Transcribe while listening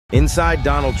Inside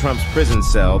Donald Trump's prison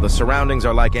cell, the surroundings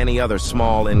are like any other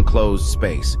small, enclosed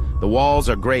space. The walls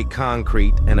are gray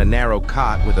concrete, and a narrow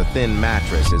cot with a thin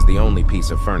mattress is the only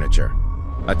piece of furniture.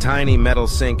 A tiny metal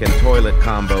sink and toilet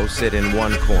combo sit in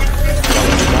one corner, while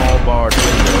a small barred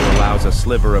window allows a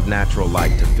sliver of natural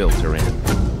light to filter in.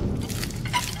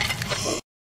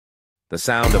 The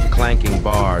sound of clanking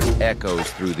bars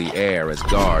echoes through the air as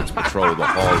guards patrol the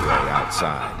hallway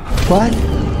outside. What?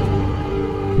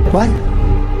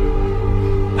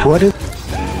 What is...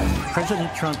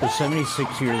 President Trump is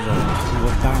 76 years old. He will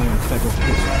die in federal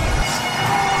prison.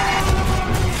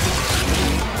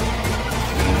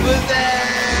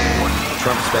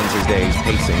 Trump spends his days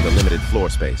pacing the limited floor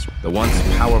space. The once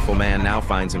powerful man now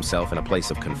finds himself in a place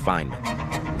of confinement.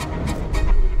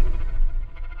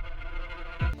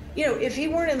 You know, if he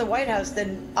weren't in the White House,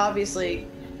 then obviously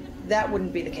that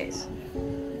wouldn't be the case.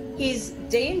 He's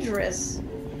dangerous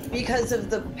because of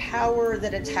the power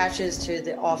that attaches to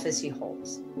the office he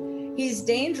holds. He's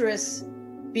dangerous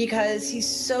because he's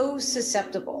so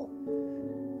susceptible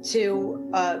to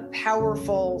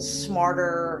powerful,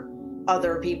 smarter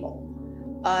other people.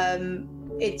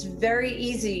 It's very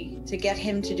easy to get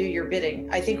him to do your bidding.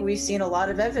 I think we've seen a lot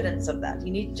of evidence of that.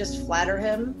 You need to just flatter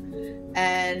him.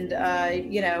 And,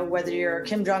 you know, whether you're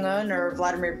Kim Jong-un or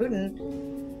Vladimir Putin,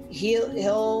 he'll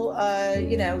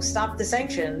you know, stop the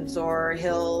sanctions, or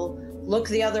he'll look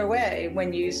the other way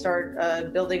when you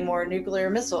start building more nuclear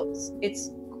missiles.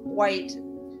 It's quite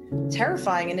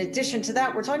terrifying. In addition to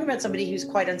that, we're talking about somebody who's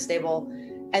quite unstable,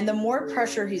 and the more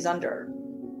pressure he's under,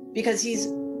 because he's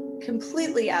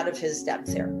completely out of his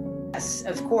depth here. Yes,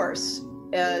 of course,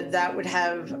 that would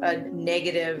have a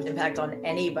negative impact on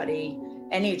anybody,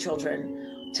 any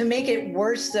children. To make it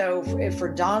worse, though, for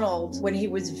Donald, when he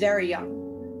was very young,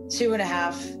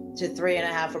 2.5 to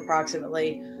 3.5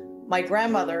 approximately, my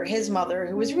grandmother, his mother,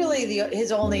 who was really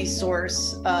his only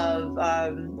source of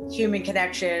human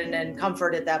connection and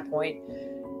comfort at that point,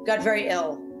 got very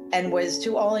ill and was,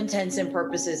 to all intents and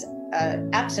purposes,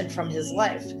 absent from his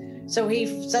life. So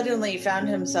he suddenly found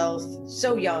himself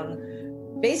so young,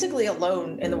 basically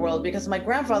alone in the world, because my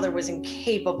grandfather was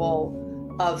incapable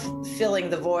of filling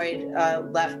the void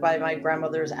left by my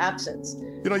grandmother's absence.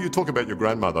 You know, you talk about your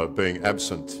grandmother being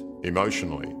absent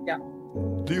emotionally. Yeah.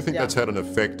 Do you think that's had an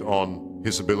effect on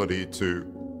his ability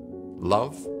to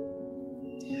love?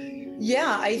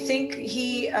 Yeah, I think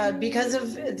he, because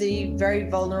of the very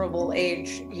vulnerable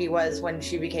age he was when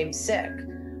she became sick,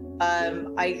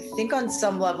 I think on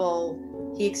some level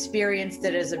he experienced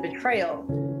it as a betrayal.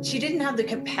 She didn't have the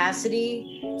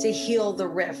capacity to heal the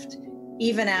rift,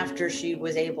 even after she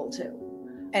was able to.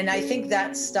 And I think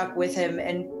that stuck with him.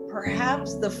 And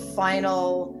perhaps the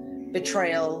final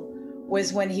betrayal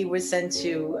was when he was sent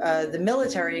to the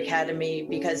military academy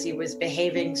because he was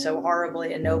behaving so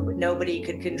horribly and nobody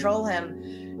could control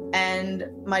him. And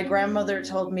my grandmother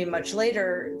told me much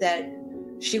later that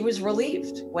she was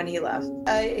relieved when he left.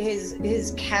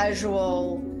 His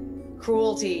casual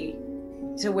cruelty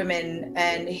to women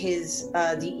and his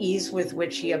the ease with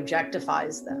which he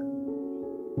objectifies them.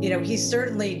 You know, he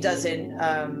certainly doesn't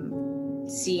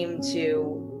seem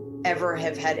to ever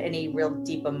have had any real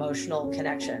deep emotional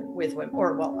connection with women,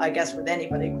 or, well, I guess with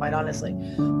anybody, quite honestly.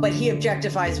 But he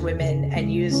objectifies women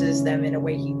and uses them in a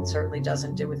way he certainly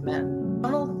doesn't do with men.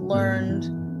 Donald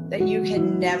learned that you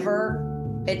can never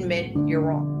admit you're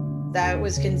wrong. That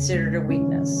was considered a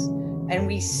weakness. And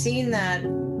we've seen that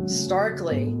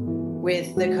starkly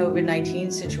with the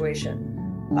COVID-19 situation.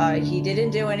 He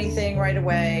didn't do anything right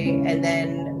away, and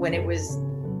then when it was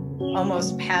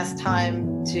almost past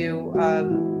time to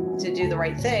do the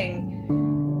right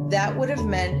thing, that would have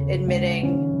meant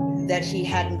admitting that he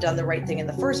hadn't done the right thing in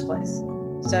the first place.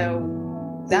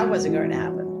 So that wasn't going to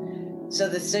happen. So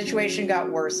the situation got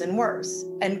worse and worse.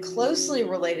 And closely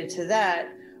related to that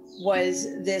was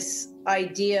this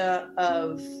idea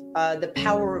of the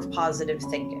power of positive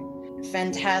thinking.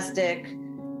 Fantastic.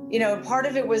 You know, part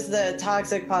of it was the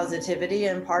toxic positivity,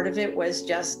 and part of it was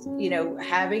just, you know,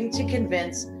 having to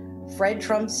convince Fred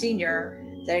Trump Sr.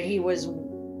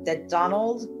 that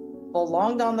Donald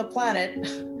belonged on the planet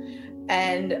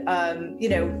and, you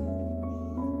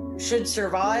know, should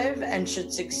survive and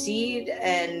should succeed.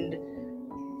 And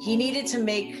he needed to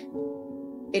make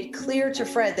it clear to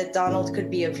Fred that Donald could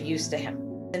be of use to him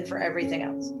and for everything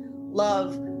else.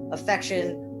 Love,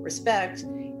 affection, respect.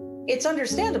 It's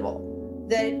understandable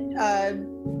that,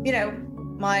 you know,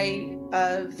 my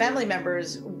family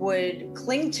members would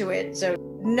cling to it, so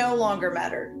no longer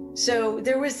mattered. So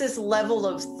there was this level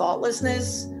of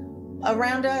thoughtlessness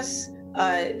around us.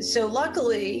 So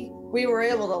luckily, we were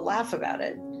able to laugh about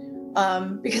it.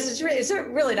 because it's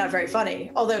really not very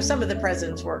funny, although some of the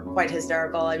presidents were quite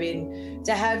hysterical. I mean,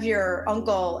 to have your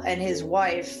uncle and his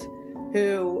wife,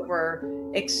 who were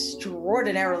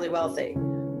extraordinarily wealthy,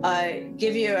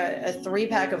 give you a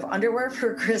 3-pack of underwear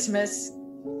for Christmas,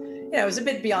 it was a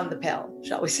bit beyond the pale,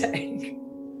 shall we say.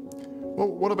 Well,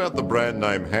 what about the brand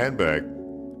name handbag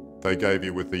they gave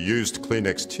you with the used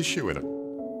Kleenex tissue in it?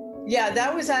 Yeah,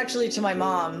 that was actually to my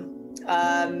mom.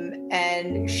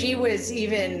 And she was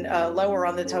even lower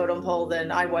on the totem pole than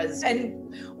I was.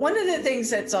 And one of the things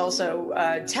that's also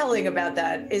telling about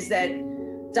that is that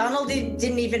Donald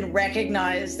didn't even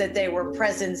recognize that they were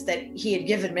presents that he had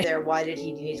given me there. Why did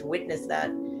he need to witness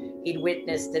that? He'd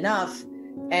witnessed enough.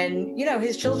 And,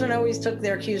 his children always took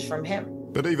their cues from him.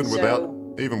 But even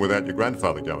without your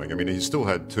grandfather going, I mean, he still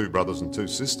had 2 brothers and 2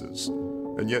 sisters,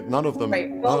 and yet none of them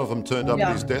turned up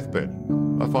at his deathbed.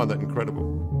 I find that incredible.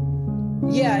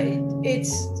 Yeah,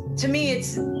 to me,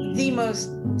 it's the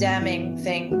most damning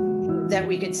thing that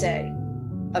we could say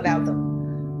about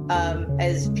them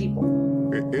as people.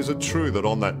 Is it true that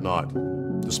on that night,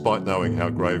 despite knowing how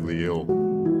gravely ill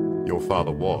your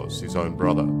father was, his own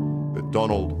brother, that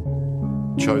Donald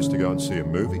chose to go and see a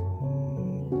movie?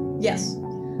 Yes.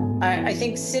 I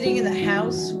think sitting in the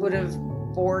house would have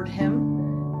bored him.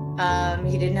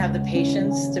 He didn't have the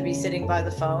patience to be sitting by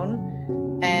the phone.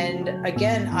 And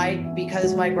again,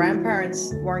 because my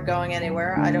grandparents weren't going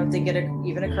anywhere, I don't think it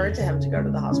even occurred to him to go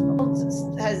to the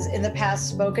hospital. Has in the past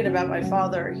spoken about my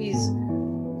father. He's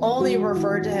only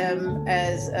referred to him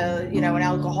as an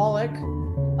alcoholic.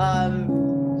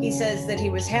 He says that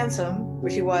he was handsome,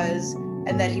 which he was,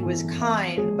 and that he was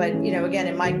kind. But again,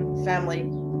 in my family,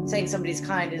 saying somebody's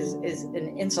kind is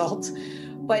an insult.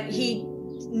 But he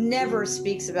never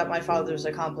speaks about my father's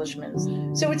accomplishments.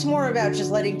 So it's more about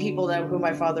just letting people know who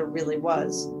my father really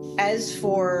was. As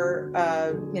for,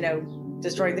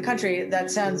 destroying the country,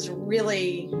 that sounds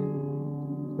really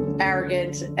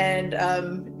arrogant. And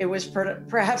it was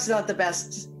perhaps not the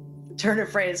best turn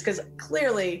of phrase, because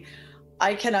clearly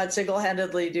I cannot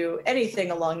single-handedly do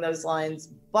anything along those lines.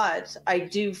 But I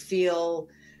do feel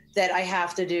that I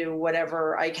have to do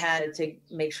whatever I can to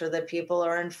make sure that people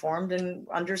are informed and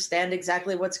understand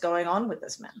exactly what's going on with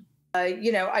this man.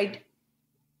 I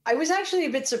was actually a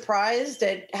bit surprised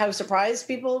at how surprised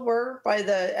people were by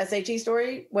the SAT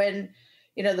story when,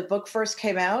 the book first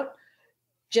came out,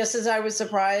 just as I was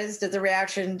surprised at the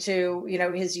reaction to,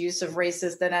 his use of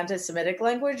racist and anti-Semitic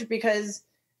language, because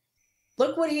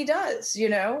look what he does,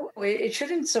 it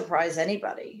shouldn't surprise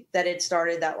anybody that it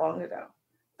started that long ago.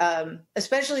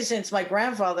 Especially since my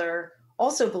grandfather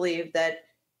also believed that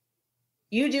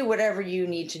you do whatever you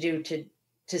need to do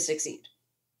to succeed.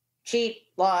 Cheat,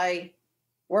 lie,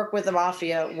 work with the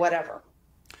mafia, whatever.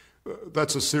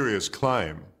 That's a serious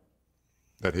claim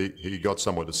that he got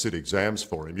someone to sit exams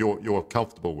for him. You're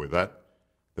comfortable with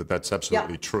that's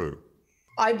absolutely true?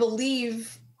 I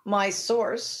believe my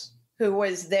source, who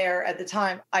was there at the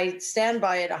time. I stand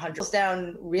by it 100%.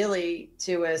 Down really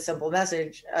to a simple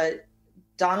message.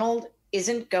 Donald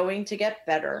isn't going to get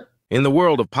better. In the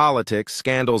world of politics,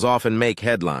 scandals often make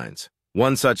headlines.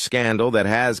 One such scandal that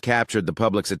has captured the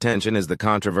public's attention is the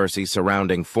controversy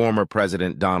surrounding former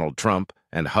President Donald Trump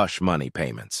and hush money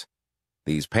payments.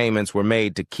 These payments were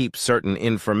made to keep certain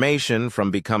information from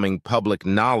becoming public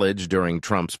knowledge during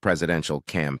Trump's presidential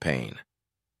campaign.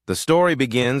 The story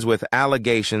begins with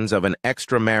allegations of an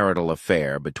extramarital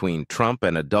affair between Trump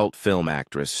and adult film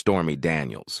actress Stormy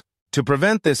Daniels. To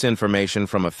prevent this information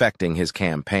from affecting his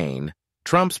campaign,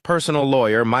 Trump's personal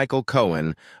lawyer, Michael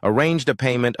Cohen, arranged a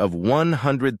payment of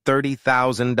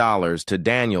 $130,000 to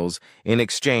Daniels in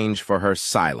exchange for her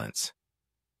silence.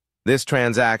 This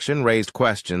transaction raised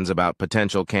questions about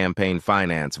potential campaign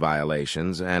finance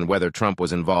violations and whether Trump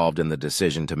was involved in the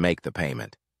decision to make the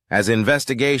payment. As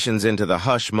investigations into the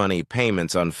hush money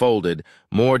payments unfolded,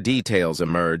 more details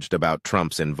emerged about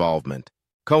Trump's involvement.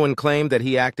 Cohen claimed that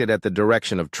he acted at the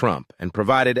direction of Trump and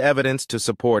provided evidence to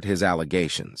support his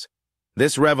allegations.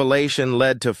 This revelation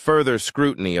led to further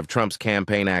scrutiny of Trump's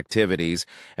campaign activities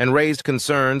and raised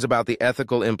concerns about the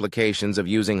ethical implications of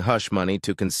using hush money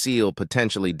to conceal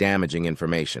potentially damaging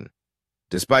information.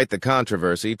 Despite the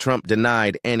controversy, Trump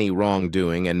denied any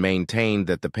wrongdoing and maintained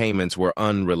that the payments were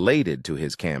unrelated to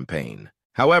his campaign.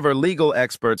 However, legal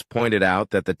experts pointed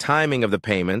out that the timing of the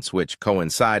payments, which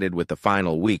coincided with the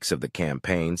final weeks of the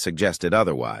campaign, suggested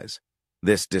otherwise.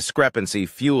 This discrepancy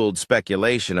fueled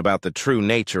speculation about the true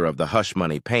nature of the hush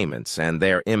money payments and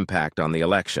their impact on the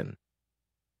election.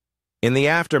 In the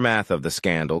aftermath of the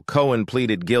scandal, Cohen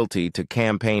pleaded guilty to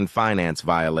campaign finance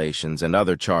violations and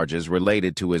other charges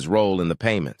related to his role in the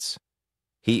payments.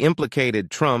 He implicated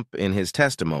Trump in his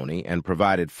testimony and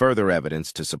provided further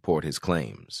evidence to support his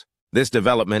claims. This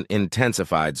development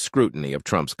intensified scrutiny of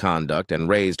Trump's conduct and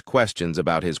raised questions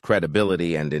about his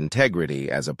credibility and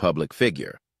integrity as a public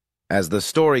figure. As the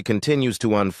story continues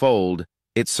to unfold,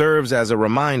 it serves as a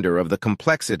reminder of the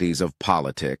complexities of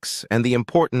politics and the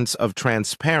importance of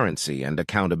transparency and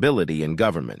accountability in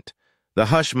government. The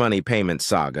hush money payment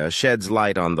saga sheds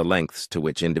light on the lengths to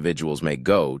which individuals may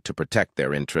go to protect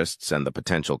their interests and the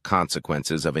potential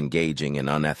consequences of engaging in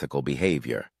unethical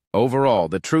behavior. Overall,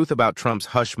 the truth about Trump's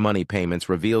hush money payments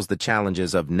reveals the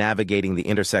challenges of navigating the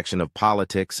intersection of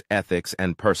politics, ethics,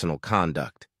 and personal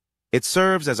conduct. It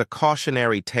serves as a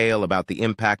cautionary tale about the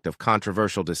impact of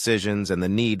controversial decisions and the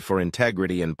need for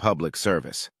integrity in public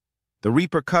service. The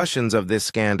repercussions of this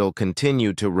scandal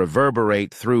continue to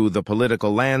reverberate through the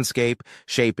political landscape,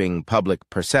 shaping public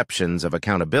perceptions of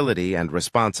accountability and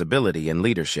responsibility in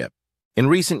leadership. In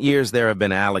recent years, there have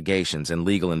been allegations and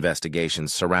legal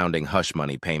investigations surrounding hush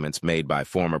money payments made by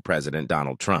former President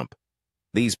Donald Trump.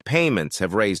 These payments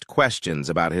have raised questions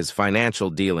about his financial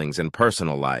dealings and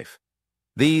personal life.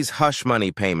 These hush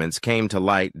money payments came to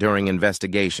light during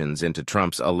investigations into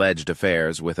Trump's alleged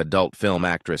affairs with adult film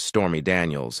actress Stormy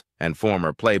Daniels and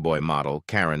former Playboy model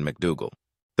Karen McDougal.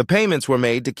 The payments were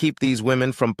made to keep these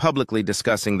women from publicly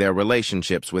discussing their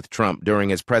relationships with Trump during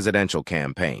his presidential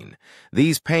campaign.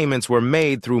 These payments were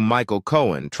made through Michael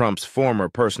Cohen, Trump's former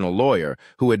personal lawyer,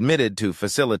 who admitted to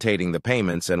facilitating the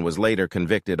payments and was later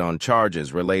convicted on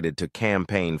charges related to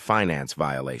campaign finance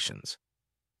violations.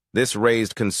 This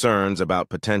raised concerns about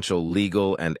potential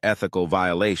legal and ethical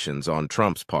violations on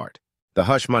Trump's part. The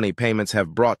hush money payments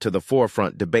have brought to the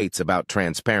forefront debates about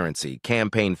transparency,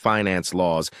 campaign finance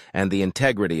laws, and the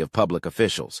integrity of public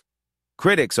officials.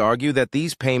 Critics argue that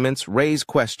these payments raise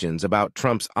questions about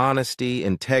Trump's honesty,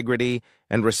 integrity,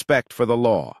 and respect for the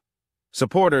law.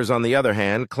 Supporters, on the other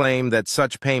hand, claim that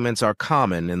such payments are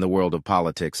common in the world of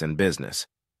politics and business.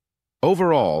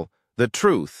 Overall, the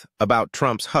truth about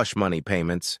Trump's hush money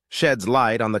payments sheds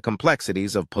light on the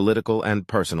complexities of political and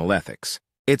personal ethics.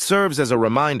 It serves as a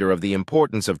reminder of the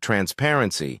importance of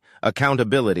transparency,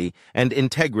 accountability, and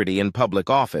integrity in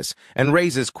public office, and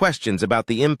raises questions about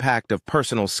the impact of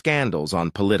personal scandals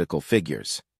on political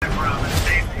figures.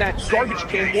 That garbage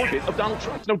can orbit of Donald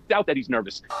Trump. No doubt that he's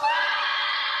nervous.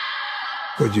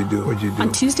 What'd you do?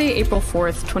 On Tuesday, April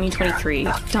 4th, 2023,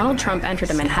 Donald Trump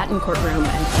entered a Manhattan courtroom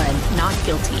and pled not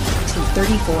guilty to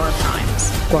 34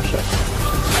 crimes. Squash it.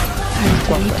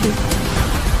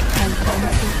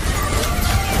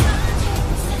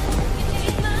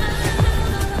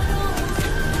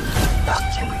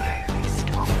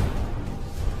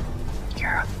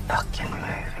 You're a fucking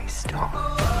movie star.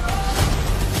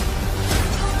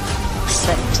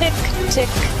 Said tick, tick,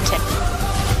 tick.